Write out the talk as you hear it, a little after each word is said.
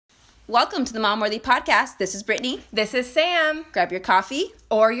Welcome to the Mom Worthy Podcast. This is Brittany. This is Sam. Grab your coffee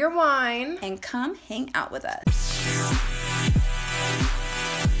Or your wine. and come hang out with us.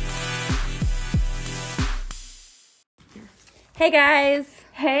 Hey guys.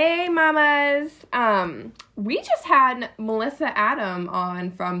 Hey mamas. We just had Melissa Adam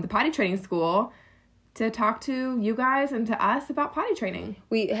on from the potty training school to talk to you guys and to us about potty training.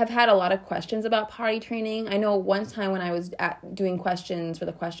 We have had a lot of questions about potty training. I know one time when I was doing questions for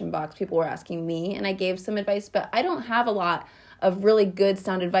the question box, people were asking me and I gave some advice, but I don't have a lot of really good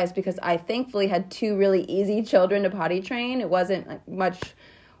sound advice because I thankfully had two really easy children to potty train. It wasn't like much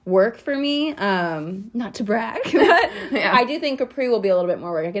work for me, not to brag, but Yeah. I do think Capri will be a little bit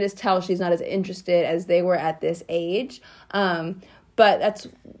more work. I can just tell she's not as interested as they were at this age. But that's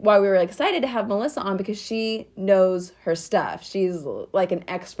why we were excited to have Melissa on, because she knows her stuff. She's like an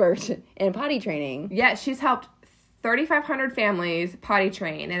expert in potty training. Yeah, she's helped 3,500 families potty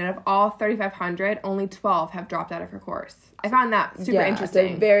train, and out of all 3,500, only 12 have dropped out of her course. I found that super interesting.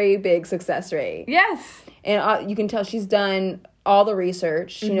 It's a very big success rate. Yes. And you can tell she's done all the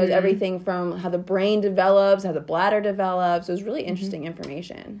research. She knows everything from how the brain develops, how the bladder develops. It was really interesting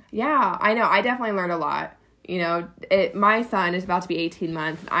information. Yeah, I know. I definitely learned a lot. You know, my son is about to be 18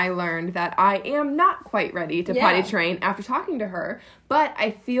 months, and I learned that I am not quite ready to potty train after talking to her, but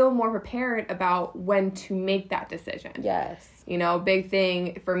I feel more prepared about when to make that decision. Yes. You know, big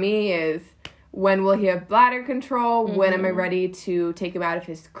thing for me is, when will he have bladder control? When am I ready to take him out of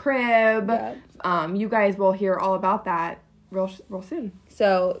his crib? Yeah. You guys will hear all about that real soon.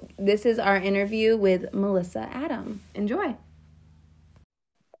 So this is our interview with Melissa Adam. Enjoy.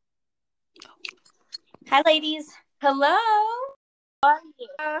 Hi, ladies. Hello. How are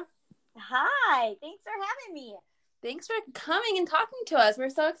you? Hi. Thanks for having me. Thanks for coming and talking to us. We're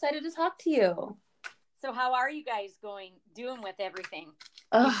so excited to talk to you. So how are you guys doing with everything?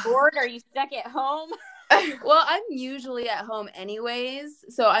 Ugh. You bored? Are you stuck at home? Well, I'm usually at home anyways,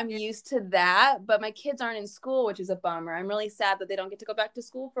 so I'm used to that. But my kids aren't in school, which is a bummer. I'm really sad that they don't get to go back to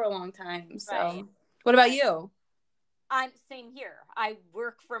school for a long time. So, Right. What about you? I'm same here. I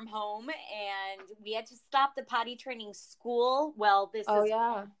work from home, and we had to stop the potty training school. Well, this is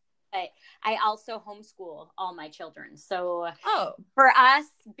Yeah. but I also homeschool all my children. So Oh, for us,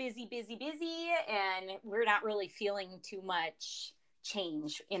 busy, and we're not really feeling too much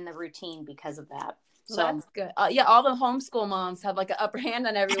change in the routine because of that. so So that's good. Yeah, all the homeschool moms have like an upper hand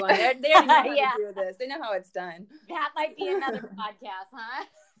on everyone. They already know how Yeah. to do this. They know how it's done. that might be another podcast, huh?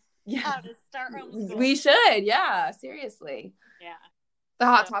 Yeah, How to start homeschooling. we should. Yeah, seriously, Yeah. The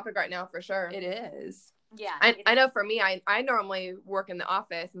hot topic right now, for sure. it is. Yeah. I know for me, I normally work in the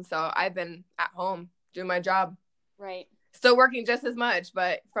office, and so I've been at home doing my job. Right. Still working just as much,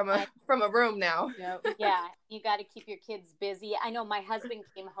 but from a room now. Yep. Yeah. You got to keep your kids busy. I know my husband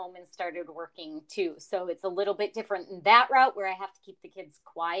came home and started working too. So it's a little bit different in that route, where I have to keep the kids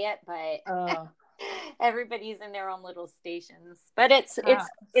quiet, but everybody's in their own little stations. But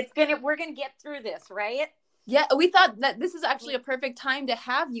we're going to get through this, right? Yeah, we thought that this is actually a perfect time to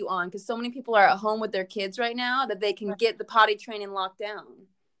have you on, because so many people are at home with their kids right now that they can get the potty training locked down.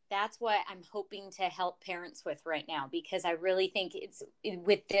 That's what I'm hoping to help parents with right now, because I really think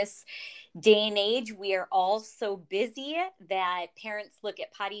with this day and age, we are all so busy that parents look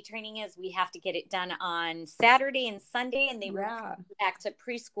at potty training as we have to get it done on Saturday and Sunday, and they move back to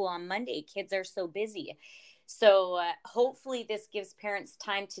preschool on Monday. Kids are so busy. So hopefully this gives parents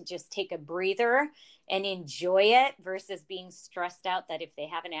time to just take a breather and enjoy it, versus being stressed out that if they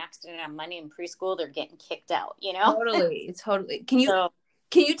have an accident on Monday in preschool, they're getting kicked out, you know? Totally.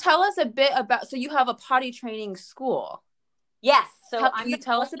 Can you tell us a bit about, so you have a potty training school? Yes. So Can you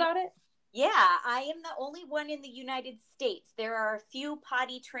tell us about it? Yeah, I am the only one in the United States. There are a few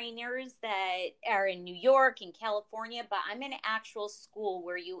potty trainers that are in New York and California, but I'm in an actual school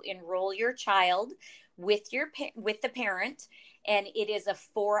where you enroll your child with the parent, and it is a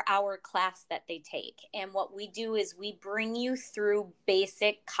 4-hour class that they take. And what we do is we bring you through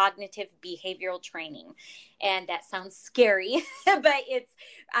basic cognitive behavioral training. And that sounds scary, but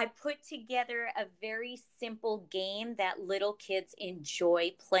I put together a very simple game that little kids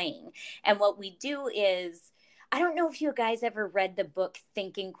enjoy playing. And what we do is, I don't know if you guys ever read the book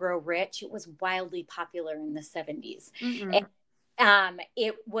Think and Grow Rich. It was wildly popular in the 70s.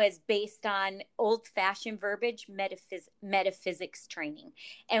 It was based on old-fashioned verbiage metaphysics training.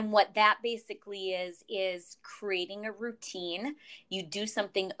 And what that basically is creating a routine. You do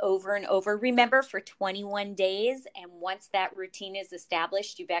something over and over, remember, for 21 days. And once that routine is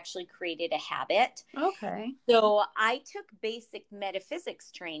established, you've actually created a habit. Okay. So I took basic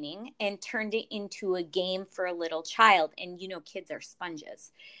metaphysics training and turned it into a game for a little child. And, kids are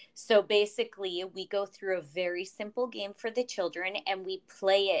sponges. So basically, we go through a very simple game for the children, and we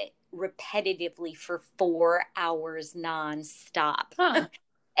play it repetitively for 4 hours nonstop. Huh.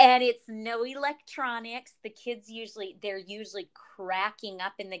 And it's no electronics. The kids they're usually cracking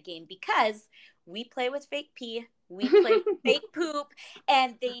up in the game because we play with fake pee, we play with fake poop,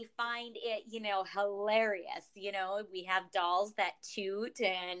 and they find it, hilarious. We have dolls that toot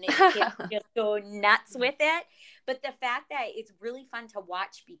and kids just go nuts with it. But the fact that it's really fun to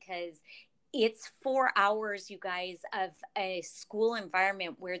watch because it's 4 hours, you guys, of a school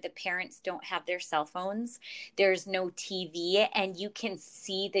environment where the parents don't have their cell phones. There's no TV, and you can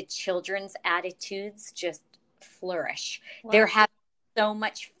see the children's attitudes just flourish. Wow. They're having so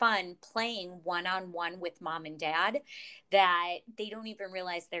much fun playing one-on-one with mom and dad that they don't even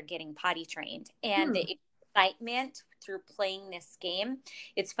realize they're getting potty trained. And the excitement through playing this game,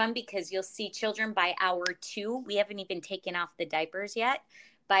 it's fun because you'll see children by hour 2. We haven't even taken off the diapers yet.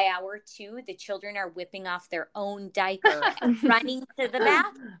 By hour 2, the children are whipping off their own diaper and running to the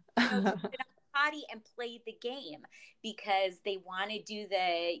bathroom to get on the potty and play the game because they want to do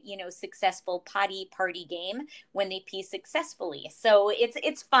the, successful potty party game when they pee successfully. So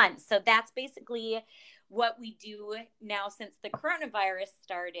it's fun. So that's basically what we do now since the coronavirus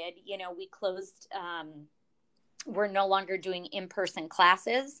started. We closed, we're no longer doing in-person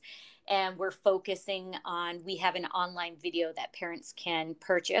classes. And we're focusing on, we have an online video that parents can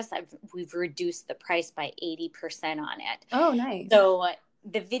purchase. We've reduced the price by 80% on it. Oh, nice. So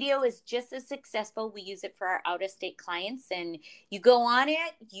the video is just as successful. We use it for our out-of-state clients. And you go on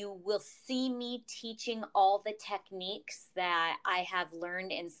it, you will see me teaching all the techniques that I have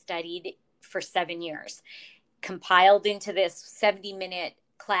learned and studied for 7 years, compiled into this 70-minute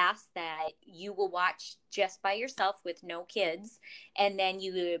class that you will watch just by yourself with no kids. And then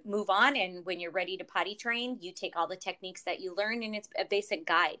you move on. And when you're ready to potty train, you take all the techniques that you learn, and it's a basic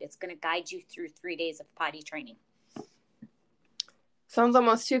guide. It's going to guide you through 3 days of potty training. Sounds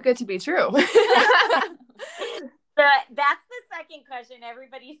almost too good to be true. That's the second question.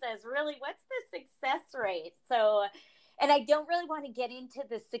 Everybody says, really, what's the success rate? So, and I don't really want to get into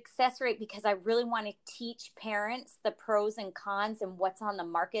the success rate because I really want to teach parents the pros and cons and what's on the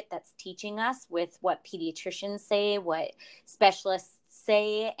market that's teaching us with what pediatricians say, what specialists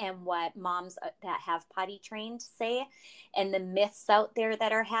say, and what moms that have potty trained say, and the myths out there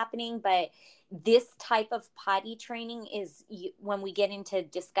that are happening. But this type of potty training is, when we get into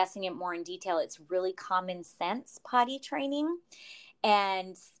discussing it more in detail, it's really common sense potty training.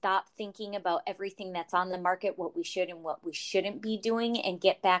 And stop thinking about everything that's on the market, what we should and what we shouldn't be doing, and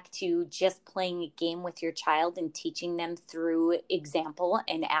get back to just playing a game with your child and teaching them through example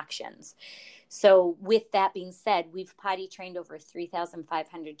and actions. So with that being said, we've potty trained over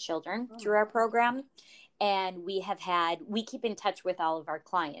 3,500 children through our program. And we keep in touch with all of our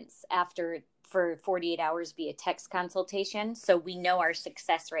clients for 48 hours via text consultation. So we know our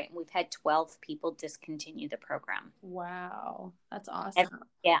success rate, and we've had 12 people discontinue the program. Wow. That's awesome.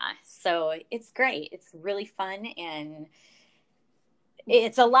 Yeah. So it's great. It's really fun. And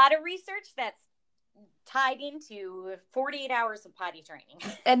it's a lot of research that's tied into 48 hours of potty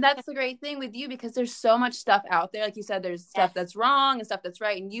training. And that's the great thing with you, because there's so much stuff out there. Like you said, there's stuff that's wrong and stuff that's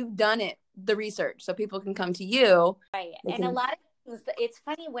right. And you've done the research, so people can come to you. Right. And a lot of things, it's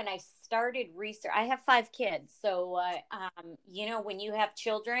funny, when I started research, I have 5 kids. So, when you have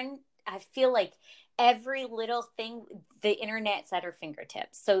children, I feel like every little thing, the internet's at our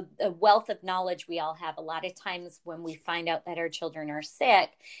fingertips. So the wealth of knowledge we all have, a lot of times when we find out that our children are sick,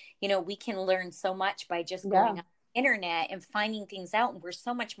 we can learn so much by just going on the internet and finding things out. And we're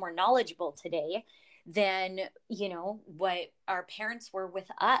so much more knowledgeable today than, what our parents were with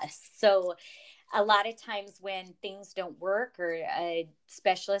us. So a lot of times when things don't work, or a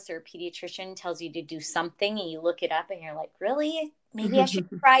specialist or a pediatrician tells you to do something and you look it up and you're like, really? Maybe I should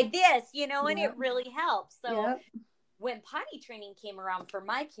try this, and it really helps. So when potty training came around for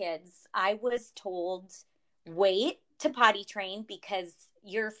my kids, I was told, wait to potty train because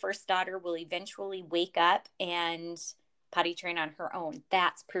your first daughter will eventually wake up and potty train on her own.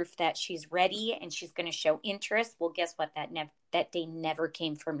 That's proof that she's ready and she's going to show interest. Well, guess what? That day never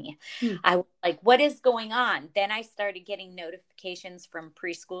came for me. I was like, what is going on? Then I started getting notifications from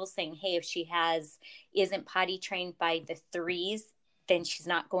preschool saying, hey, if she isn't potty trained by the 3s, then she's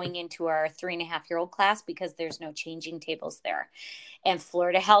not going into our 3.5-year-old class because there's no changing tables there. And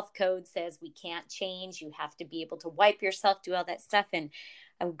Florida Health Code says we can't change. You have to be able to wipe yourself, do all that stuff. And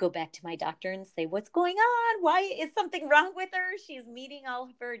I would go back to my doctor and say, what's going on? Why is something wrong with her? She's meeting all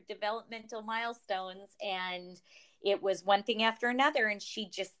of her developmental milestones. And it was one thing after another. And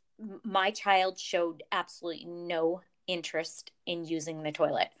my child showed absolutely no interest in using the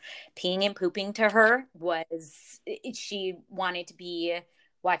toilet. Peeing and pooping to her she wanted to be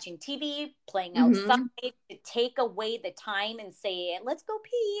watching TV, playing outside, to take away the time and say, let's go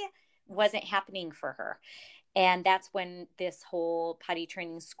pee, wasn't happening for her. And that's when this whole potty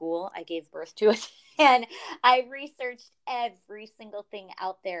training school, I gave birth to it. And I researched every single thing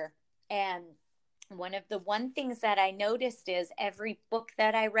out there. And one things that I noticed is every book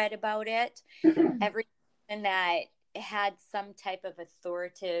that I read about it, every person that had some type of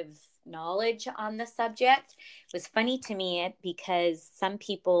authoritative knowledge on the subject was funny to me, because some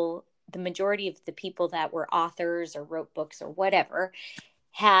people, the majority of the people that were authors or wrote books or whatever,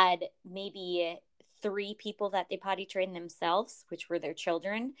 had maybe 3 people that they potty trained themselves, which were their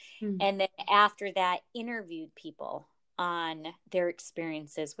children. And then after that, interviewed people on their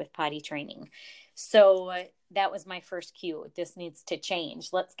experiences with potty training. So that was my first cue. This needs to change.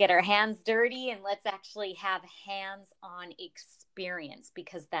 Let's get our hands dirty and let's actually have hands-on experience,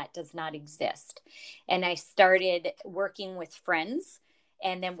 because that does not exist. And I started working with friends,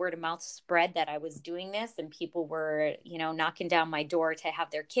 and then word of mouth spread that I was doing this, and people were, knocking down my door to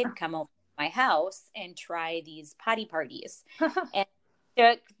have their kid come over to my house and try these potty parties. And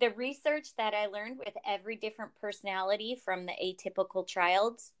the research that I learned with every different personality, from the atypical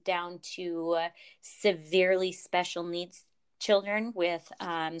child down to severely special needs children with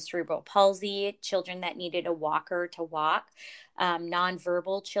cerebral palsy, children that needed a walker to walk,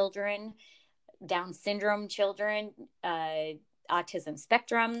 nonverbal children, Down syndrome children, autism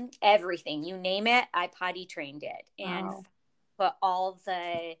spectrum, everything, you name it, I potty trained it. And put all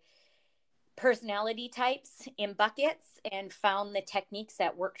the personality types in buckets and found the techniques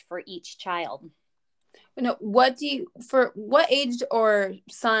that worked for each child. What age or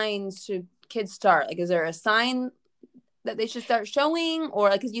signs should kids start? Like, is there a sign that they should start showing? Or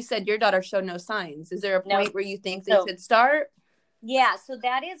like, because you said your daughter showed no signs. Is there a point where you think they should start? Yeah, so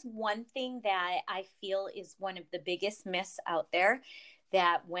that is one thing that I feel is one of the biggest myths out there,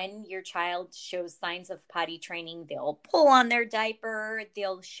 that when your child shows signs of potty training, they'll pull on their diaper,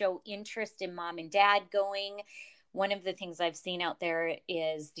 they'll show interest in mom and dad going. One of the things I've seen out there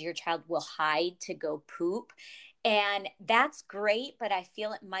is your child will hide to go poop. And that's great, but I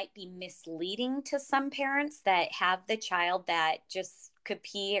feel it might be misleading to some parents that have the child that just could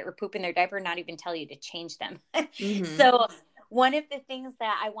pee or poop in their diaper, not even tell you to change them. So one of the things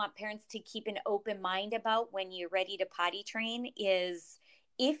that I want parents to keep an open mind about when you're ready to potty train is,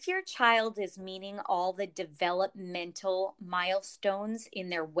 if your child is meeting all the developmental milestones in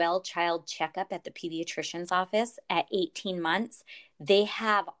their well child checkup at the pediatrician's office at 18 months, they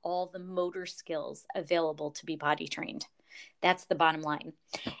have all the motor skills available to be potty trained. That's the bottom line.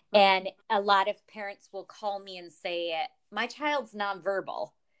 And a lot of parents will call me and say, my child's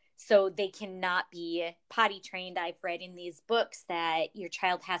nonverbal, so they cannot be potty trained. I've read in these books that your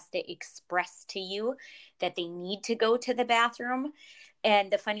child has to express to you that they need to go to the bathroom.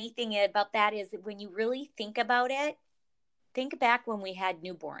 And the funny thing about that is that when you really think about it, think back when we had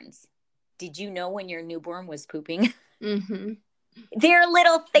newborns. Did you know when your newborn was pooping? Their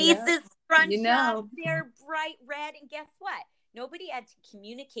little faces scrunched up, they're bright red. And guess what? Nobody had to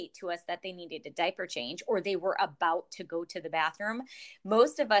communicate to us that they needed a diaper change or they were about to go to the bathroom.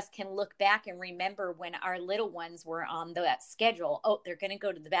 Most of us can look back and remember when our little ones were on that schedule. Oh, they're going to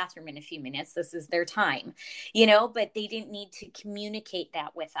go to the bathroom in a few minutes. This is their time, but they didn't need to communicate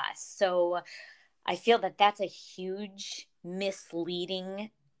that with us. So I feel that that's a huge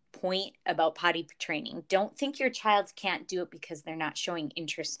misleading point about potty training. Don't think your child can't do it because they're not showing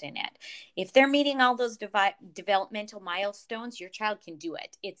interest in it. If they're meeting all those developmental milestones, your child can do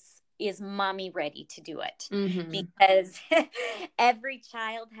it. Is mommy ready to do it? Because every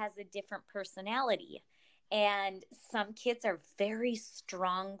child has a different personality, and some kids are very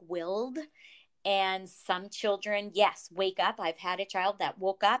strong-willed, and some children, yes, wake up. I've had a child that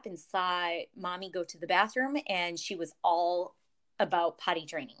woke up and saw mommy go to the bathroom, and she was all about potty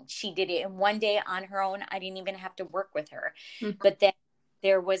training. She did it in one day on her own. I didn't even have to work with her. But then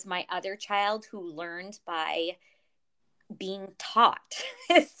there was my other child who learned by being taught.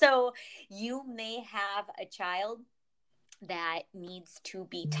 So you may have a child that needs to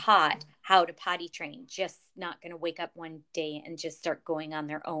be taught how to potty train, just not going to wake up one day and just start going on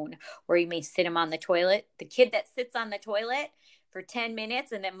their own. Or you may sit them on the toilet. The kid that sits on the toilet for 10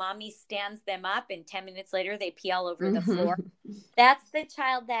 minutes and then mommy stands them up and 10 minutes later they pee all over the floor. That's the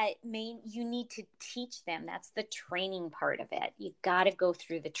child that you need to teach them. That's the training part of it. You've got to go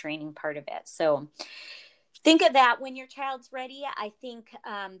through the training part of it. So think of that when your child's ready. I think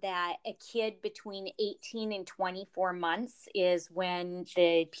that a kid between 18 and 24 months is when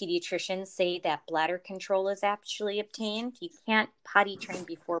the pediatricians say that bladder control is actually obtained. You can't potty train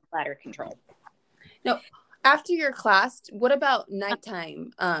before bladder control. No, after your class, what about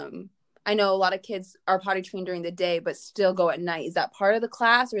nighttime? I know a lot of kids are potty trained during the day, but still go at night. Is that part of the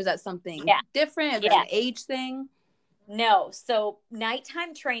class or is that something different? Is that an age thing? No. So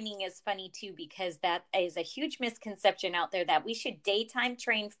nighttime training is funny too, because that is a huge misconception out there that we should daytime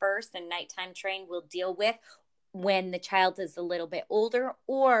train first and nighttime train we'll deal with when the child is a little bit older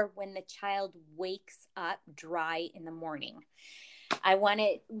or when the child wakes up dry in the morning.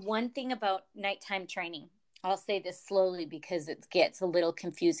 One thing about nighttime training, I'll say this slowly because it gets a little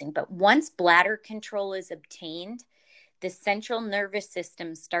confusing, but once bladder control is obtained, the central nervous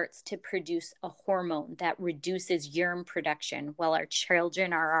system starts to produce a hormone that reduces urine production while our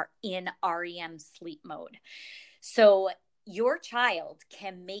children are in REM sleep mode. So your child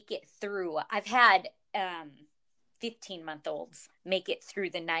can make it through. I've had 15-month-olds make it through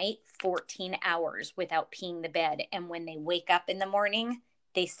the night 14 hours without peeing the bed. And when they wake up in the morning,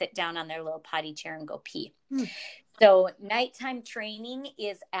 they sit down on their little potty chair and go pee. So nighttime training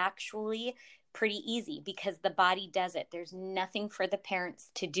is actually pretty easy because the body does it. There's nothing for the parents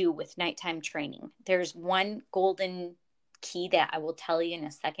to do with nighttime training. There's one golden key that I will tell you in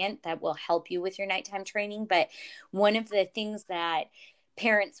a second that will help you with your nighttime training. But one of the things that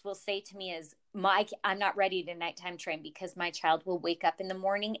parents will say to me is, I'm not ready to nighttime train because my child will wake up in the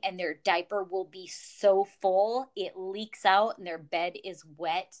morning and their diaper will be so full, it leaks out and their bed is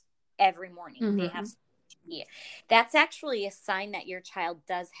wet every morning. They have that's actually a sign that your child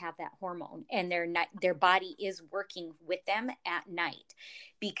does have that hormone and their body is working with them at night.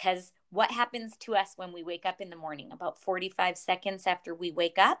 Because what happens to us when we wake up in the morning? About 45 seconds after we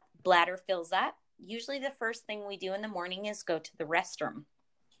wake up, bladder fills up. Usually the first thing we do in the morning is go to the restroom.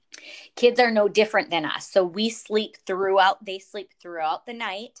 Kids are no different than us. So they sleep throughout the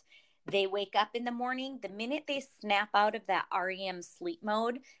night. They wake up in the morning. The minute they snap out of that REM sleep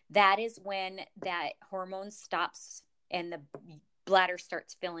mode, that is when that hormone stops and the bladder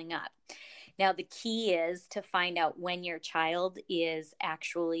starts filling up. Now, the key is to find out when your child is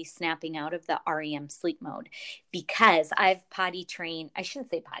actually snapping out of the REM sleep mode, because I've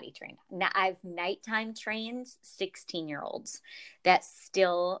nighttime trained 16-year-olds that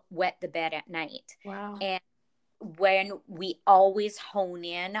still wet the bed at night. Wow. And when we always hone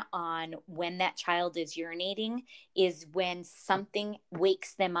in on when that child is urinating is when something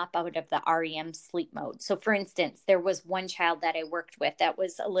wakes them up out of the REM sleep mode. So for instance, there was one child that I worked with that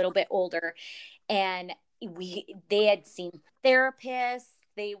was a little bit older, and they had seen therapists.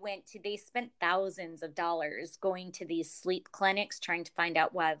 They spent thousands of dollars going to these sleep clinics trying to find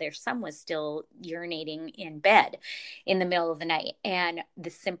out why their son was still urinating in bed in the middle of the night. And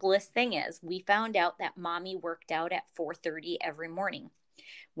the simplest thing is we found out that mommy worked out at 4:30 every morning,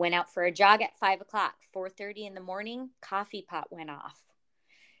 went out for a jog at 5 o'clock, 4:30 in the morning, coffee pot went off.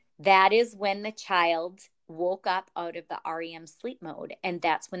 That is when the child woke up out of the REM sleep mode. And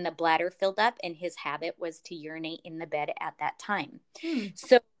that's when the bladder filled up and his habit was to urinate in the bed at that time.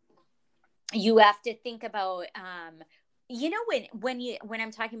 So you have to think about, when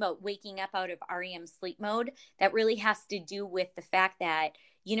I'm talking about waking up out of REM sleep mode, that really has to do with the fact that,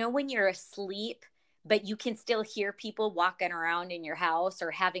 when you're asleep, but you can still hear people walking around in your house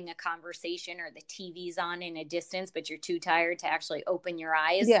or having a conversation, or the TV's on in a distance, but you're too tired to actually open your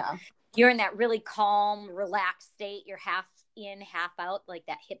eyes. Yeah. You're in that really calm, relaxed state. You're half in, half out, like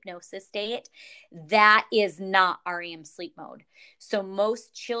that hypnosis state. That is not REM sleep mode. So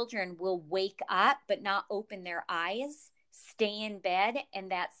most children will wake up but not open their eyes, stay in bed, and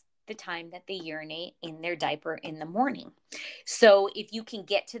that's the time that they urinate in their diaper in the morning. So if you can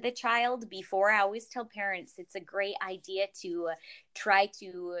get to the child before, I always tell parents it's a great idea to Try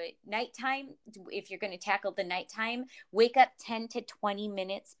to nighttime, if you're going to tackle the nighttime, wake up 10 to 20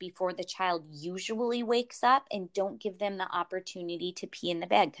 minutes before the child usually wakes up, and don't give them the opportunity to pee in the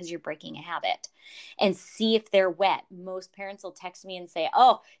bed because you're breaking a habit. And see if they're wet. Most parents will text me and say,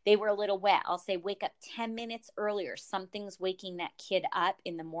 oh, they were a little wet. I'll say, wake up 10 minutes earlier. Something's waking that kid up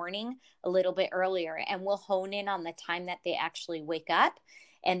in the morning a little bit earlier. And we'll hone in on the time that they actually wake up.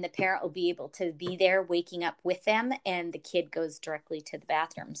 And the parent will be able to be there waking up with them, and the kid goes directly to the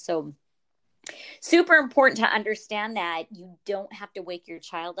bathroom. So super important to understand that you don't have to wake your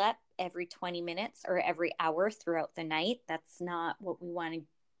child up every 20 minutes or every hour throughout the night. That's not what we want to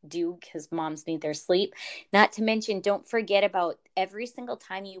do, because moms need their sleep. Not to mention, don't forget about every single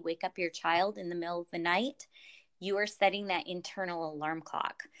time you wake up your child in the middle of the night, you are setting that internal alarm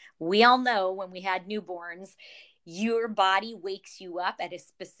clock. We all know when we had newborns, your body wakes you up at a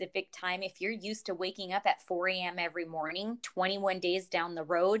specific time. If you're used to waking up at 4 a.m. every morning, 21 days down the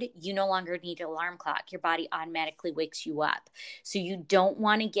road, you no longer need an alarm clock. Your body automatically wakes you up. So you don't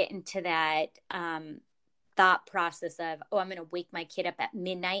want to get into that thought process of, oh, I'm going to wake my kid up at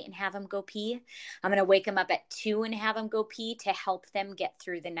midnight and have him go pee. I'm going to wake him up at 2 and have him go pee to help them get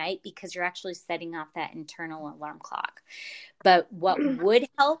through the night, because you're actually setting off that internal alarm clock. But what would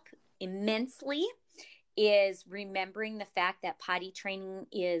help immensely is remembering the fact that potty training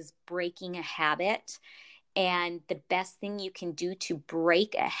is breaking a habit. And the best thing you can do to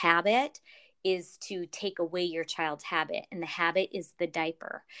break a habit is to take away your child's habit. And the habit is the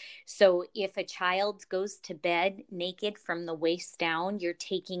diaper. So if a child goes to bed naked from the waist down, you're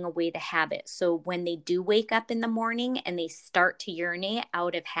taking away the habit. So when they do wake up in the morning and they start to urinate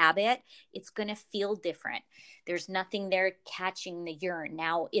out of habit, it's going to feel different. There's nothing there catching the urine.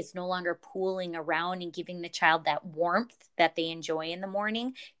 Now it's no longer pooling around and giving the child that warmth that they enjoy in the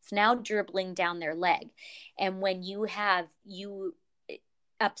morning. It's now dribbling down their leg. And when you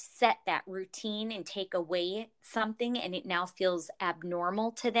upset that routine and take away something, and it now feels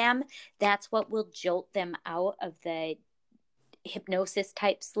abnormal to them, that's what will jolt them out of the hypnosis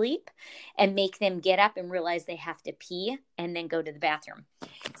type sleep and make them get up and realize they have to pee and then go to the bathroom.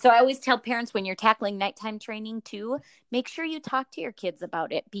 So I always tell parents, when you're tackling nighttime training too, make sure you talk to your kids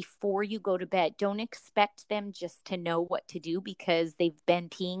about it before you go to bed. Don't expect them just to know what to do because they've been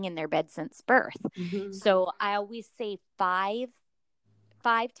peeing in their bed since birth. Mm-hmm. So I always say five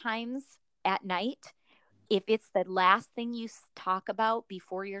times at night. If it's the last thing you talk about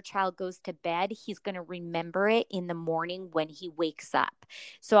before your child goes to bed, he's going to remember it in the morning when he wakes up.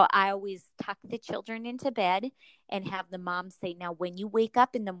 So I always tuck the children into bed and have the mom say, now, when you wake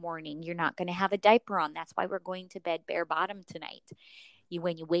up in the morning, you're not going to have a diaper on. That's why we're going to bed bare bottom tonight.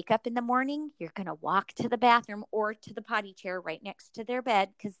 When you wake up in the morning, you're going to walk to the bathroom or to the potty chair right next to their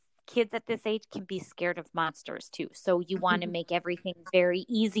bed, because kids at this age can be scared of monsters too. So you want to make everything very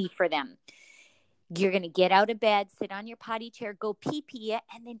easy for them. You're going to get out of bed, sit on your potty chair, go pee,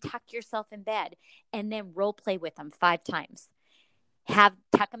 and then tuck yourself in bed, and then role play with them 5 times.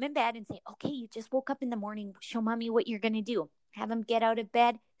 Tuck them in bed and say, okay, you just woke up in the morning. Show mommy what you're going to do. Have them get out of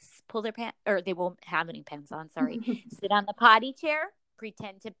bed, pull their pants, or they won't have any pants on, sorry. Sit on the potty chair,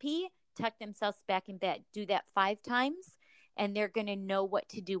 pretend to pee, tuck themselves back in bed. Do that 5 times, and they're going to know what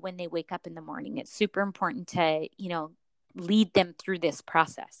to do when they wake up in the morning. It's super important to, lead them through this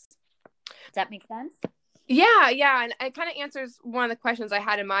process. Does that make sense? Yeah. And it kind of answers one of the questions I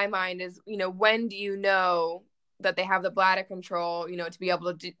had in my mind is, when do you know that they have the bladder control, to be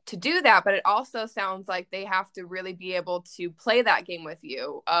able to do that? But it also sounds like they have to really be able to play that game with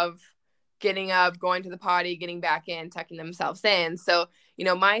you of getting up, going to the potty, getting back in, tucking themselves in. So,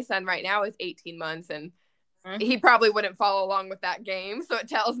 my son right now is 18 months and he probably wouldn't follow along with that game. So it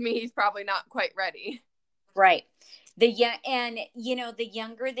tells me he's probably not quite ready. Right. The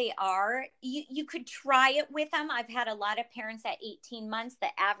younger they are, you could try it with them. I've had a lot of parents at 18 months, the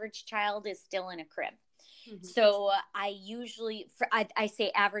average child is still in a crib. Mm-hmm. So I usually, I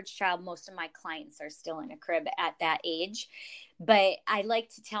say average child, most of my clients are still in a crib at that age. But I like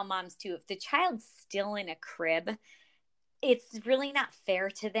to tell moms too, if the child's still in a crib, it's really not fair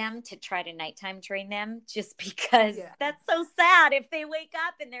to them to try to nighttime train them, just because that's so sad. If they wake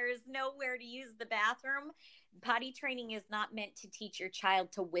up and there is nowhere to use the bathroom, potty training is not meant to teach your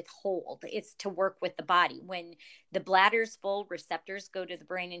child to withhold. It's to work with the body. When the bladder's full, receptors go to the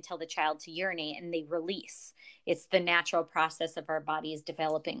brain and tell the child to urinate, and they release. It's the natural process of our bodies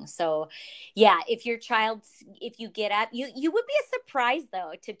developing. So if you get up, you would be surprised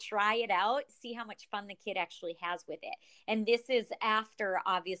though to try it out, see how much fun the kid actually has with it. And this is after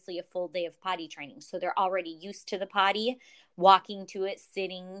obviously a full day of potty training. So they're already used to the potty, walking to it,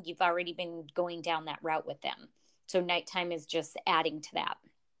 sitting. You've already been going down that route with them. So nighttime is just adding to that.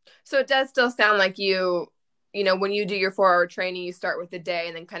 So it does still sound like when you do your 4-hour training, you start with the day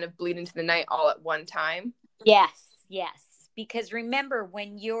and then kind of bleed into the night all at one time. Yes. Because remember,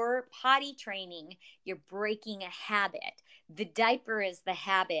 when you're potty training, you're breaking a habit. The diaper is the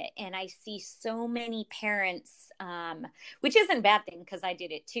habit. And I see so many parents, which isn't a bad thing because I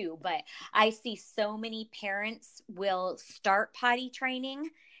did it too, but I see so many parents will start potty training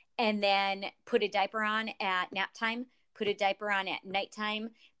and then put a diaper on at nap time, put a diaper on at nighttime,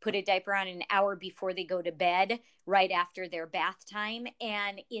 put a diaper on an hour before they go to bed, right after their bath time.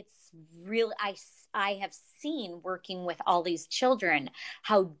 And it's really, I have seen, working with all these children,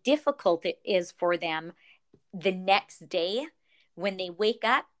 how difficult it is for them the next day when they wake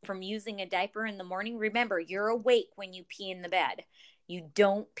up from using a diaper in the morning. Remember, you're awake when you pee in the bed. You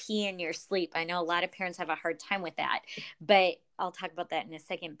don't pee in your sleep. I know a lot of parents have a hard time with that, but I'll talk about that in a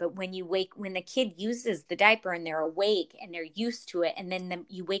second. But when the kid uses the diaper and they're awake and they're used to it, and then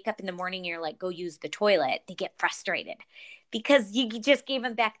you wake up in the morning and you're like, go use the toilet, they get frustrated because you just gave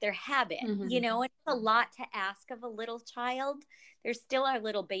them back their habit. Mm-hmm. It's a lot to ask of a little child. They're still our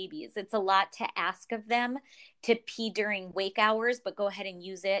little babies. It's a lot to ask of them to pee during wake hours, but go ahead and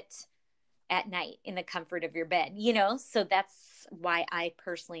use it at night in the comfort of your bed, so that's why I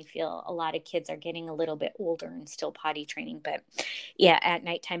personally feel a lot of kids are getting a little bit older and still potty training, but yeah, at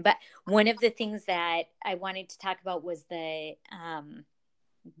nighttime. But one of the things that I wanted to talk about was the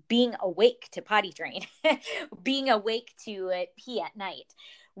being awake to potty train, being awake to pee at night.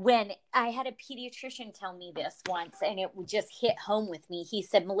 When I had a pediatrician tell me this once, and it just hit home with me, he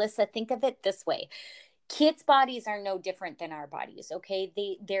said, Melissa, think of it this way. Kids' bodies are no different than our bodies, okay?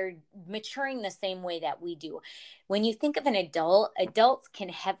 They're maturing the same way that we do. When you think of an adult, adults can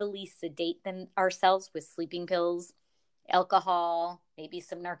heavily sedate ourselves with sleeping pills, alcohol, maybe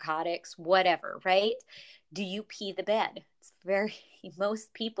some narcotics, whatever, right? Do you pee the bed?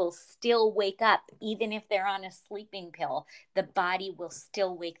 Most people still wake up, even if they're on a sleeping pill. The body will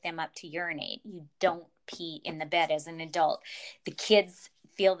still wake them up to urinate. You don't pee in the bed as an adult. The kids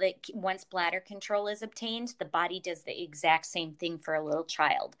feel that once bladder control is obtained, the body does the exact same thing for a little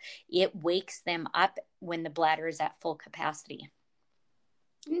child. It wakes them up when the bladder is at full capacity.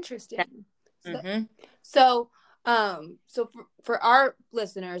 Interesting. Mm-hmm. So for our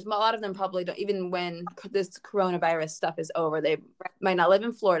listeners, a lot of them probably don't, even when this coronavirus stuff is over, they might not live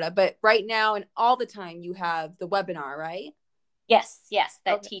in Florida, but right now and all the time you have the webinar, right? Yes.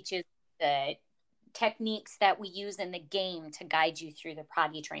 That teaches the techniques that we use in the game to guide you through the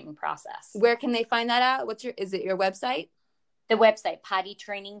potty training process. Where can they find that out? Is it your website? The website,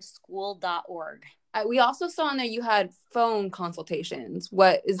 pottytrainingschool.org. We also saw on there you had phone consultations.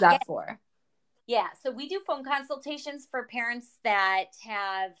 What is that for? Yeah, so we do phone consultations for parents that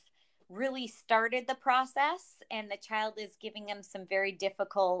have really started the process and the child is giving them some very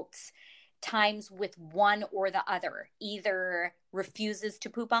difficult times with one or the other. Either refuses to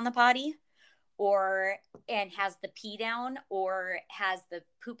poop on the potty and has the pee down, or has the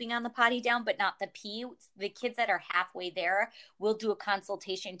pooping on the potty down, but not the pee. The kids that are halfway there, will do a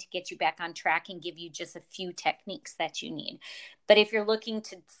consultation to get you back on track and give you just a few techniques that you need. But if you're looking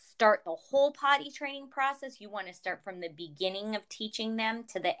to start the whole potty training process, you want to start from the beginning of teaching them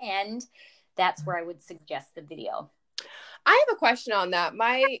to the end. That's where I would suggest the video. I have a question on that.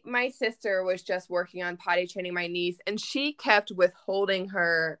 My sister was just working on potty training my niece, and she kept withholding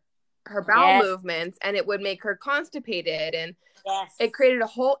her bowel movements, and it would make her constipated, and it created a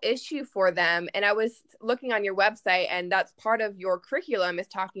whole issue for them. And I was looking on your website, and that's part of your curriculum is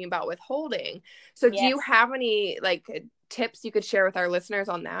talking about withholding. So do you have any tips you could share with our listeners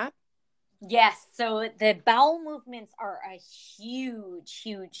on that? Yes. So the bowel movements are a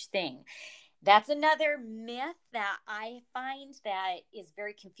huge thing. That's another myth that I find that is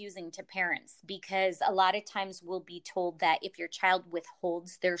very confusing to parents, because a lot of times we'll be told that if your child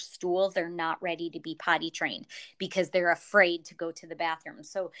withholds their stool, they're not ready to be potty trained because they're afraid to go to the bathroom.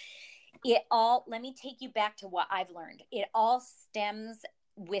 So let me take you back to what I've learned. It all stems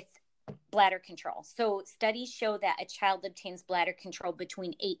with bladder control. So studies show that a child obtains bladder control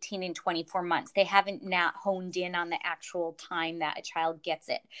between 18 and 24 months. They haven't not honed in on the actual time that a child gets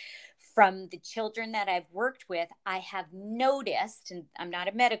it. From the children that I've worked with, I have noticed, and I'm not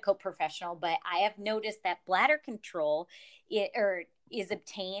a medical professional, but I have noticed that bladder control is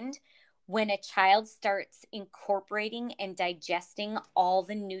obtained when a child starts incorporating and digesting all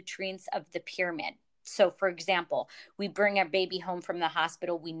the nutrients of the pyramid. So, for example, we bring our baby home from the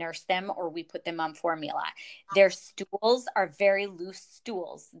hospital, we nurse them, or we put them on formula. Their stools are very loose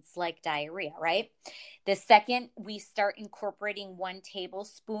stools. It's like diarrhea, right? The second we start incorporating 1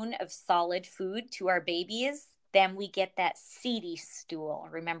 tablespoon of solid food to our babies, then we get that seedy stool.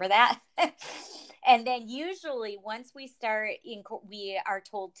 Remember that? And then usually once we we are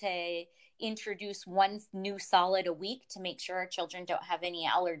told to introduce one new solid a week to make sure our children don't have any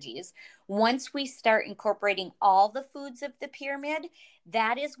allergies. Once we start incorporating all the foods of the pyramid,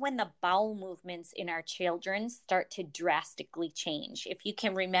 that is when the bowel movements in our children start to drastically change. If you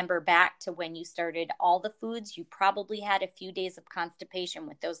can remember back to when you started all the foods, you probably had a few days of constipation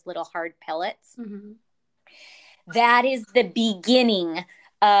with those little hard pellets. Mm-hmm. That is the beginning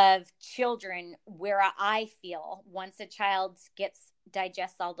of children, where I feel once a child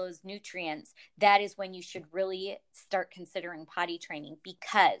digests all those nutrients, that is when you should really start considering potty training,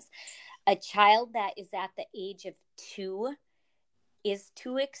 because a child that is at the age of 2 is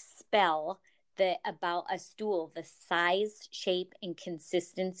to expel about a stool the size, shape, and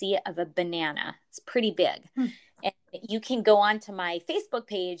consistency of a banana. It's pretty big. And you can go onto my Facebook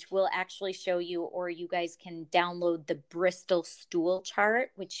page. We'll actually show you, or you guys can download the Bristol stool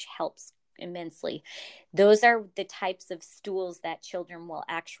chart, which helps immensely. Those are the types of stools that children will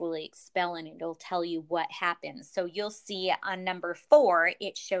actually expel, and it'll tell you what happens. So you'll see on number 4,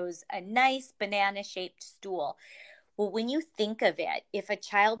 it shows a nice banana shaped stool. Well, when you think of it, if a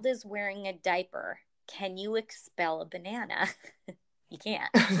child is wearing a diaper, can you expel a banana? You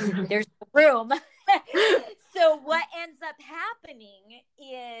can't. There's no room. So what ends up happening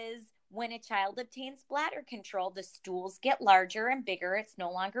is when a child obtains bladder control, the stools get larger and bigger. It's no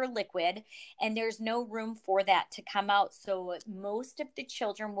longer liquid, and there's no room for that to come out. So most of the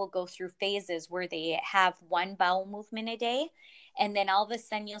children will go through phases where they have one bowel movement a day. And then all of a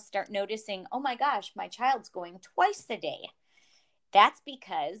sudden you'll start noticing, oh my gosh, my child's going twice a day. That's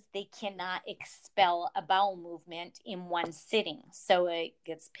because they cannot expel a bowel movement in one sitting. So it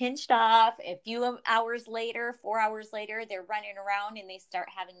gets pinched off. A few hours later, 4 hours later, they're running around and they start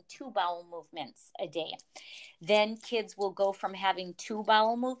having 2 bowel movements a day. Then kids will go from having 2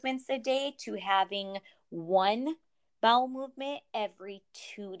 bowel movements a day to having 1 bowel movement every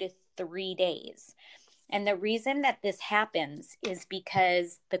 2 to 3 days. And the reason that this happens is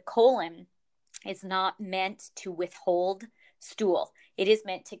because the colon is not meant to withhold stool. It is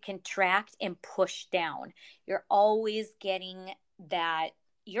meant to contract and push down. You're always getting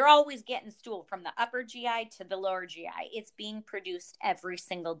stool from the upper GI to the lower GI. It's being produced every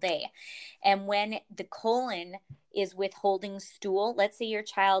single day. And when the colon is withholding stool, let's say your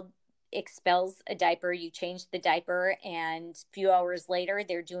child expels a diaper, you change the diaper, and a few hours later,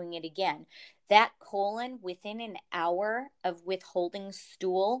 they're doing it again. That colon, within an hour of withholding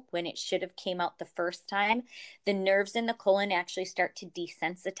stool, when it should have came out the first time, the nerves in the colon actually start to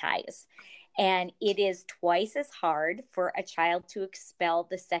desensitize. And it is twice as hard for a child to expel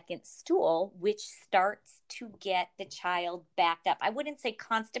the second stool, which starts to get the child backed up. I wouldn't say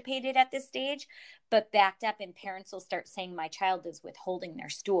constipated at this stage, but backed up, and parents will start saying, my child is withholding their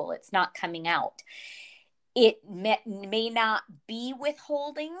stool. It's not coming out. It may not be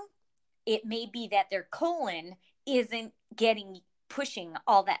withholding. It may be that their colon isn't pushing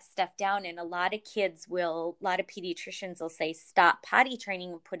all that stuff down. And a lot of pediatricians will say, stop potty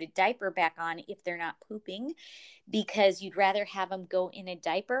training and put a diaper back on if they're not pooping, because you'd rather have them go in a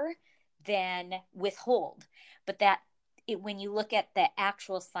diaper than withhold. But when you look at the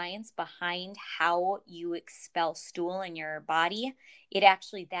actual science behind how you expel stool in your body,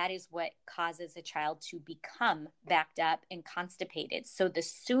 that is what causes a child to become backed up and constipated. So the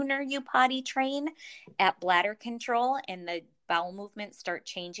sooner you potty train at bladder control and the bowel movements start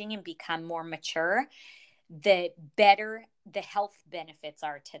changing and become more mature, the better the health benefits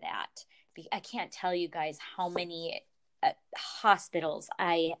are to that. I can't tell you guys how many hospitals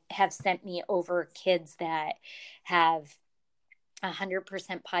I have sent me over kids that have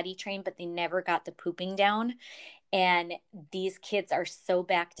 100% potty trained, but they never got the pooping down. And these kids are so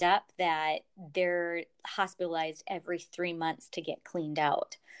backed up that they're hospitalized every 3 months to get cleaned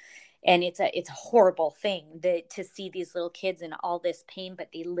out. And it's a horrible thing to see these little kids in all this pain, but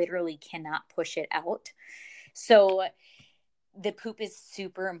they literally cannot push it out. So the poop is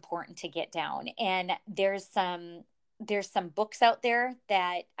super important to get down. And there's some books out there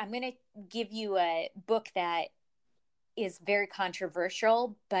that I'm going to give you a book that is very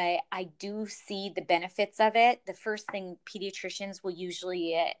controversial, but I do see the benefits of it. The first thing pediatricians will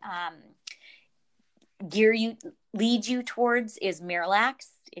usually lead you towards is Miralax.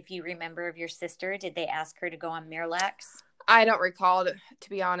 If you remember of your sister, did they ask her to go on Miralax? I don't recall, to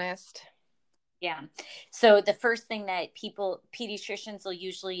be honest. Yeah. So the first thing that pediatricians will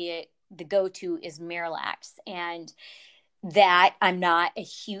usually the go-to is Miralax. And that I'm not a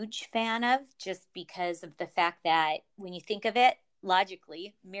huge fan of, just because of the fact that when you think of it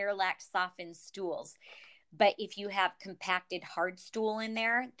logically, Miralax softens stools. But if you have compacted hard stool in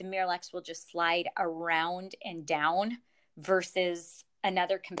there, the Miralax will just slide around and down versus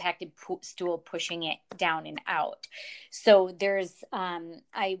another compacted stool pushing it down and out. So there's,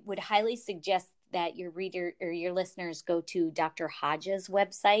 I would highly suggest that your reader or your listeners go to Dr. Hodges'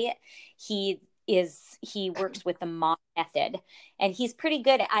 website. He works with the MOM method, and he's pretty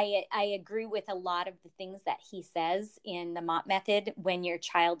good. I agree with a lot of the things that he says in the MOM method. When your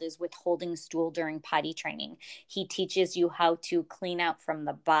child is withholding stool during potty training, he teaches you how to clean out from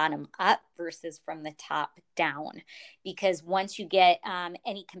the bottom up versus from the top down, because once you get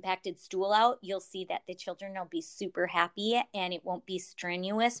any compacted stool out, you'll see that the children will be super happy, and it won't be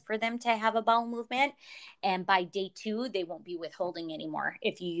strenuous for them to have a bowel movement, and by day 2 they won't be withholding anymore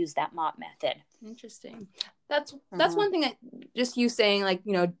if you use that MOP method. Interesting. That's one thing that just you saying, like,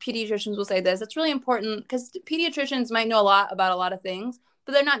 you know, pediatricians will say this. It's really important because pediatricians might know a lot about a lot of things,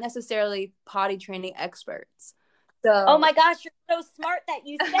 but they're not necessarily potty training experts. So, oh my gosh, you're so smart that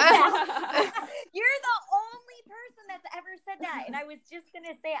you said that. You're the only person that's ever said that. And I was just going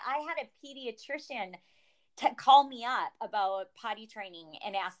to say, I had a pediatrician call me up about potty training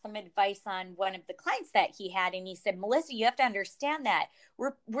and ask some advice on one of the clients that he had. And he said, Melissa, you have to understand that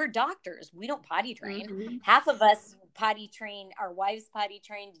we're doctors. We don't potty train. Mm-hmm. Half of us potty trained, our wives potty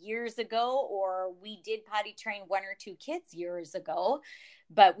trained years ago, or we did potty train 1 or 2 kids years ago,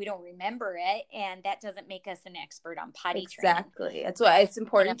 but we don't remember it. And that doesn't make us an expert on potty training. Exactly. That's why it's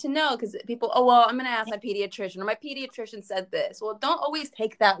important to know, because people, oh, well, I'm going to ask my pediatrician, or my pediatrician said this. Well, don't always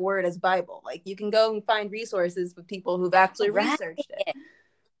take that word as Bible. Like, you can go and find resources with people who've actually researched it.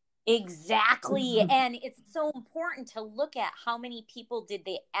 Exactly. And it's so important to look at how many people did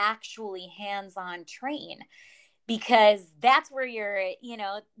they actually hands-on train, because that's where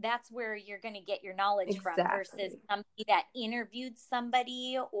that's where you're going to get your knowledge from, versus somebody that interviewed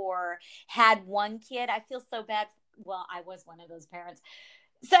somebody or had one kid. I feel so bad. Well, I was one of those parents.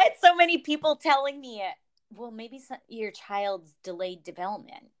 So I had so many people telling me, well, maybe your child's delayed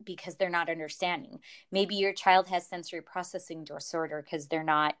development because they're not understanding. Maybe your child has sensory processing disorder because they're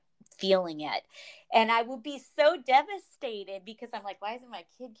not feeling it. And I would be so devastated because I'm like, why isn't my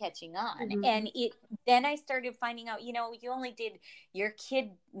kid catching on? Mm-hmm. And then I started finding out, your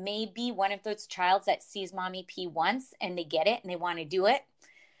kid may be one of those childs that sees mommy pee once and they get it and they want to do it.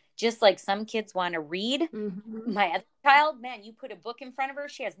 Just like some kids want to read. Mm-hmm. My other child, man, you put a book in front of her,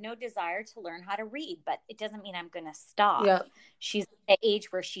 she has no desire to learn how to read, but it doesn't mean I'm going to stop. Yep. She's at the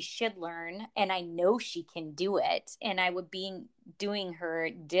age where she should learn, and I know she can do it. And I would be doing her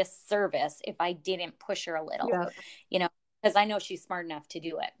disservice if I didn't push her a little, because I know she's smart enough to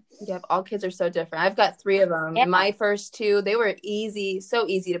do it. Yep. All kids are so different. I've got 3 of them. Yeah. My first 2, they were so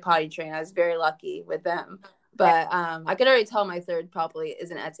easy to potty train. I was very lucky with them. But I could already tell my 3rd probably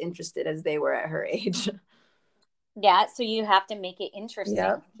isn't as interested as they were at her age. Yeah, so you have to make it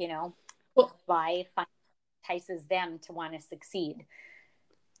interesting, why entices them to want to succeed.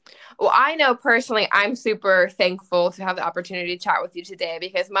 Well, I know personally, I'm super thankful to have the opportunity to chat with you today,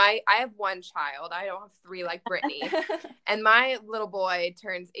 because I have 1 child. I don't have 3 like Brittany. And my little boy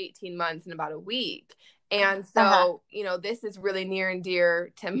turns 18 months in about a week. And so, this is really near and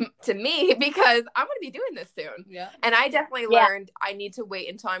dear to me, because I'm going to be doing this soon. Yeah. And I definitely learned I need to wait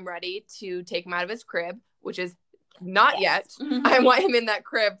until I'm ready to take him out of his crib, which is not yet. I want him in that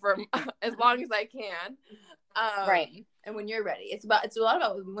crib for as long as I can. Right. And when you're ready, it's a lot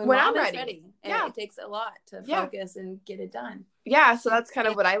about when I'm ready. And it takes a lot to focus and get it done. Yeah. So that's kind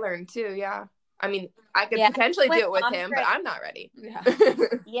of what I learned too. Yeah. I mean, I could potentially do it with him, but I'm not ready. Yeah.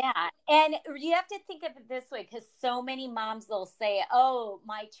 Yeah. And you have to think of it this way, because so many moms will say, oh,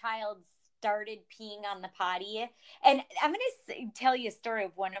 my child started peeing on the potty. And I'm going to tell you a story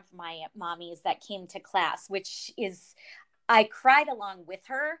of one of my mommies that came to class, which is, I cried along with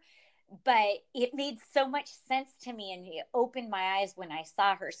her, but it made so much sense to me, and it opened my eyes when I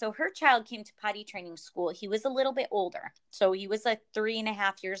saw her. So her child came to potty training school. He was a little bit older. So he was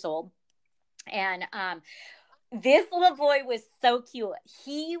 3.5 years old. And this little boy was so cute.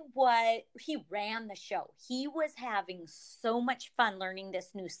 He ran the show. He was having so much fun learning this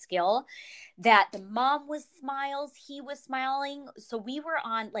new skill that the mom was smiles. He was smiling. So we were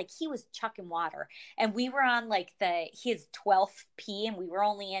on, like, he was chucking water, and we were on like his 12th pee, and we were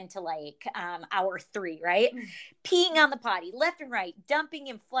only into like hour 3, right? Peeing on the potty, left and right, dumping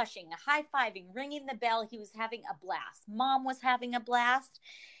and flushing, high-fiving, ringing the bell. He was having a blast. Mom was having a blast.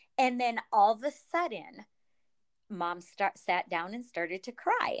 And then all of a sudden, Mom sat down and started to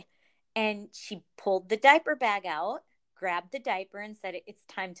cry. And she pulled the diaper bag out, grabbed the diaper, and said, it's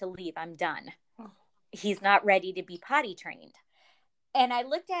time to leave. I'm done. He's not ready to be potty trained. And I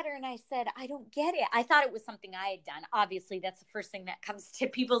looked at her and I said, I don't get it. I thought it was something I had done. Obviously, that's the first thing that comes to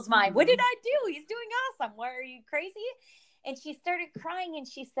people's mind. What did I do? He's doing awesome. What, are you crazy? And she started crying and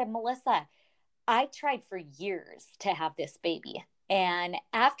she said, Melissa, I tried for years to have this baby. And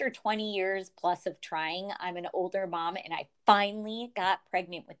after 20 years plus of trying, I'm an older mom and I finally got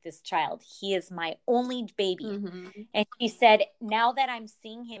pregnant with this child. He is my only baby. Mm-hmm. And she said, now that I'm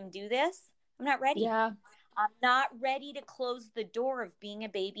seeing him do this, I'm not ready. Yeah. I'm not ready to close the door of being a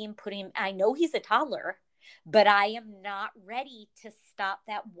baby and put him, I know he's a toddler, but I am not ready to stop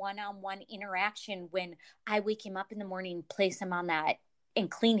that one-on-one interaction when I wake him up in the morning, place him on that and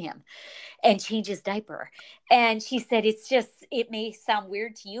clean him and change his diaper. And she said, it may sound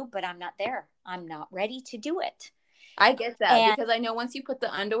weird to you, but I'm not there. I'm not ready to do it. I get that because I know once you put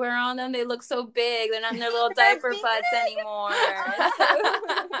the underwear on them, they look so big. They're not in their little diaper butts anymore.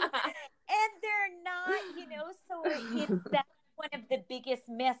 And they're not, so that's one of the biggest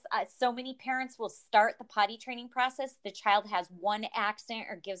myths. So many parents will start the potty training process. The child has one accident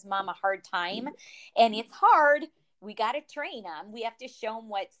or gives mom a hard time. And it's hard. We got to train them. We have to show them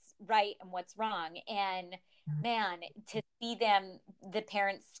what's right and what's wrong. And man, to see the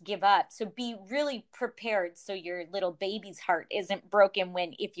parents give up. So be really prepared so your little baby's heart isn't broken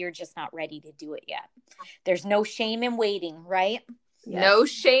if you're just not ready to do it yet. There's no shame in waiting, right? Yes. No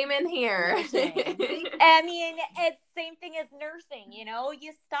shame in here. No shame. I mean, it's same thing as nursing,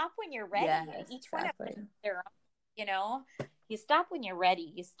 you stop when you're ready. Yes, Each one of them, you stop when you're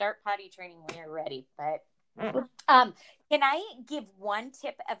ready. You start potty training when you're ready. But can I give one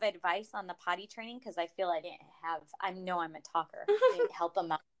tip of advice on the potty training? Because I feel I know I'm a talker. I didn't help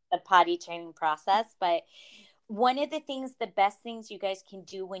them out with the potty training process, but one of the best things you guys can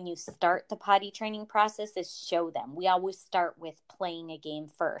do when you start the potty training process is show them. We always start with playing a game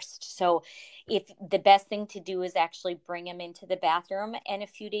first. So if the best thing to do is actually bring them into the bathroom, and a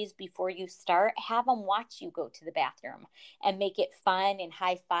few days before you start, have them watch you go to the bathroom and make it fun and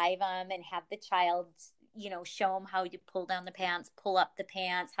high five them and have the child show them how you pull down the pants, pull up the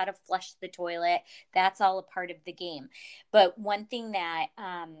pants, how to flush the toilet. That's all a part of the game. But one thing that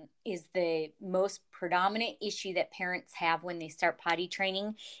is the most predominant issue that parents have when they start potty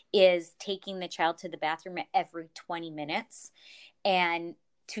training is taking the child to the bathroom every 20 minutes. And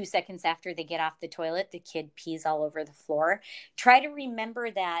 2 seconds after they get off the toilet, the kid pees all over the floor. Try to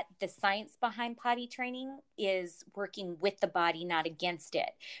remember that the science behind potty training is working with the body, not against it.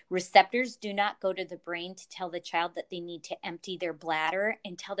 Receptors do not go to the brain to tell the child that they need to empty their bladder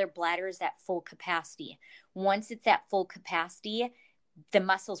until their bladder is at full capacity. Once it's at full capacity, the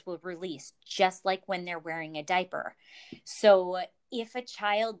muscles will release, just like when they're wearing a diaper. So if a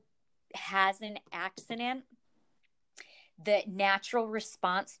child has an accident, the natural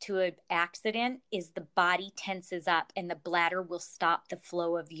response to an accident is the body tenses up and the bladder will stop the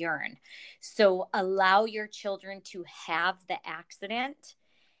flow of urine. So allow your children to have the accident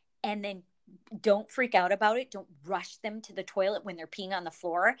and then don't freak out about it. Don't rush them to the toilet when they're peeing on the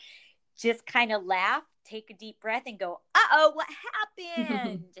floor. Just kind of laugh, take a deep breath and go, uh-oh, what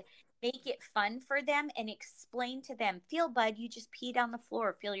happened? Make it fun for them and explain to them, feel, bud, you just peed on the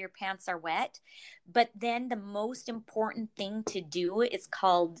floor. Feel your pants are wet. But then the most important thing to do is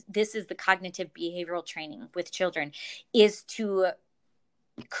this is the cognitive behavioral training with children, is to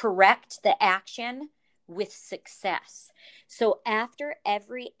correct the action with success. So after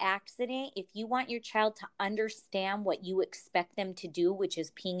every accident, if you want your child to understand what you expect them to do, which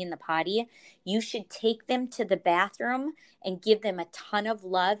is peeing in the potty, you should take them to the bathroom and give them a ton of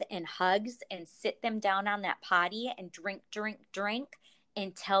love and hugs and sit them down on that potty and drink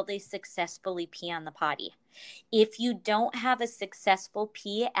until they successfully pee on the potty. If you don't have a successful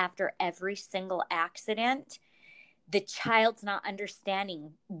pee after every single accident, the child's not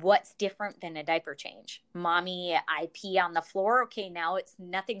understanding what's different than a diaper change. Mommy, I pee on the floor. Okay, now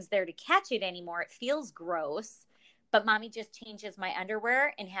nothing's there to catch it anymore. It feels gross, but mommy just changes my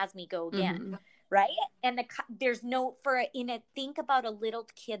underwear and has me go again. Mm-hmm. Right? And think about a little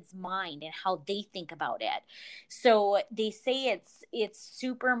kid's mind and how they think about it. So they say it's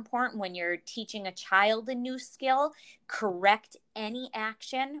super important when you're teaching a child a new skill, correct any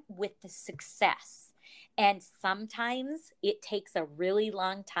action with the success. And sometimes it takes a really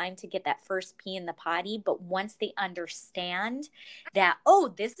long time to get that first pee in the potty. But once they understand that,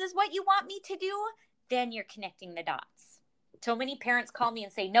 oh, this is what you want me to do, then you're connecting the dots. So many parents call me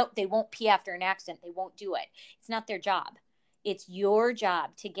and say, nope, they won't pee after an accident. They won't do it. It's not their job. It's your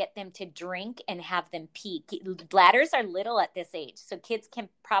job to get them to drink and have them pee. Bladders are little at this age. So kids can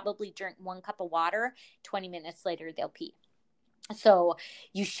probably drink 1 cup of water. 20 minutes later, they'll pee. So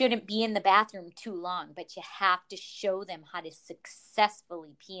you shouldn't be in the bathroom too long, but you have to show them how to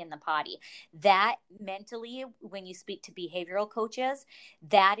successfully pee in the potty. That mentally, when you speak to behavioral coaches,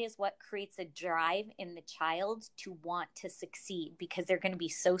 that is what creates a drive in the child to want to succeed, because they're going to be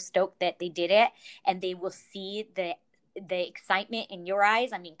so stoked that they did it, and they will see the excitement in your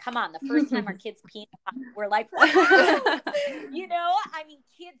eyes. I mean, come on, the first time our kids pee in the potty, we're like, you know, I mean,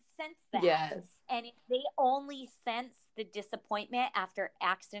 kids sense that. Yes. And if they only sense the disappointment after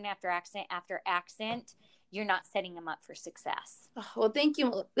accident after accident after accident, you're not setting them up for success. Oh, well, thank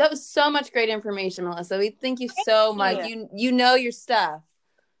you. That was so much great information, Melissa. We thank you so much. You know your stuff.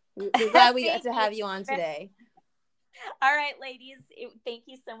 We're glad we got to have you on today. All right, ladies. Thank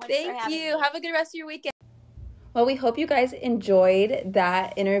you so much for having me. Have a good rest of your weekend. Well, we hope you guys enjoyed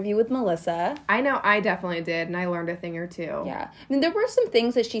that interview with Melissa. I know I definitely did, and I learned a thing or two. Yeah. I mean, there were some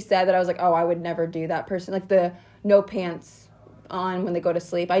things that she said that I was like, oh, I would never do that person. Like the no pants on when they go to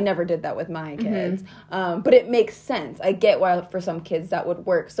sleep. I never did that with my kids. But it makes sense. I get why for some kids that would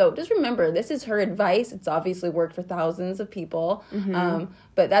work. So just remember, this is her advice. It's obviously worked for thousands of people.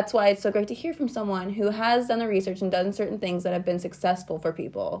 But that's why it's so great to hear from someone who has done the research and done certain things that have been successful for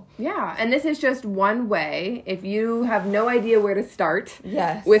people. Yeah, and this is just one way. If you have no idea where to start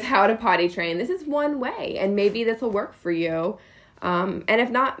yes. with how to potty train, this is one way. And maybe this will work for you. And if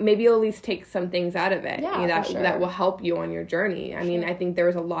not, maybe you'll at least take some things out of it that will help you on your journey. I mean, I think there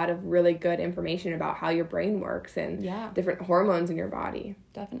was a lot of really good information about how your brain works and different hormones in your body.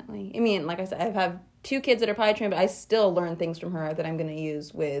 Definitely. I mean, like I said, I have 2 kids that are potty trained, but I still learn things from her that I'm going to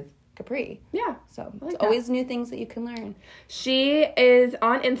use with Capri. Yeah. So it's always new things that you can learn. She is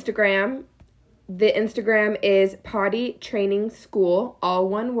on Instagram. The Instagram is Potty Training School, all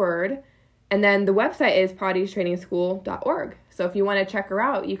one word. And then the website is pottytrainingschool.org. So if you want to check her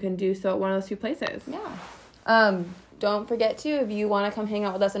out, you can do so at one of those 2 places. Yeah. Don't forget to, if you want to come hang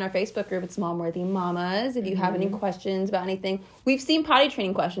out with us in our Facebook group, it's Mom Worthy Mamas. If you have any questions about anything, we've seen potty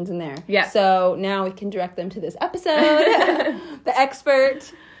training questions in there. Yeah. So now we can direct them to this episode, the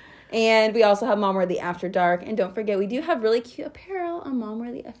expert. And we also have Mom Worthy After Dark. And don't forget, we do have really cute apparel on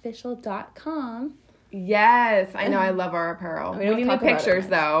momworthyofficial.com. Yes, I know. I love our apparel. We need new pictures,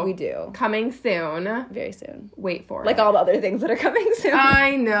 though. We do. Coming soon. Very soon. Wait for it. Like all the other things that are coming soon.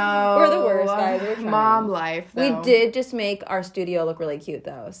 I know. We're the worst, guys. We're trying. Mom life, though. We did just make our studio look really cute,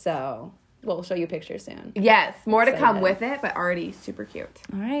 though. So we'll show you pictures soon. Yes, more to come with it, but already super cute.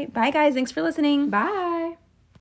 All right. Bye, guys. Thanks for listening. Bye.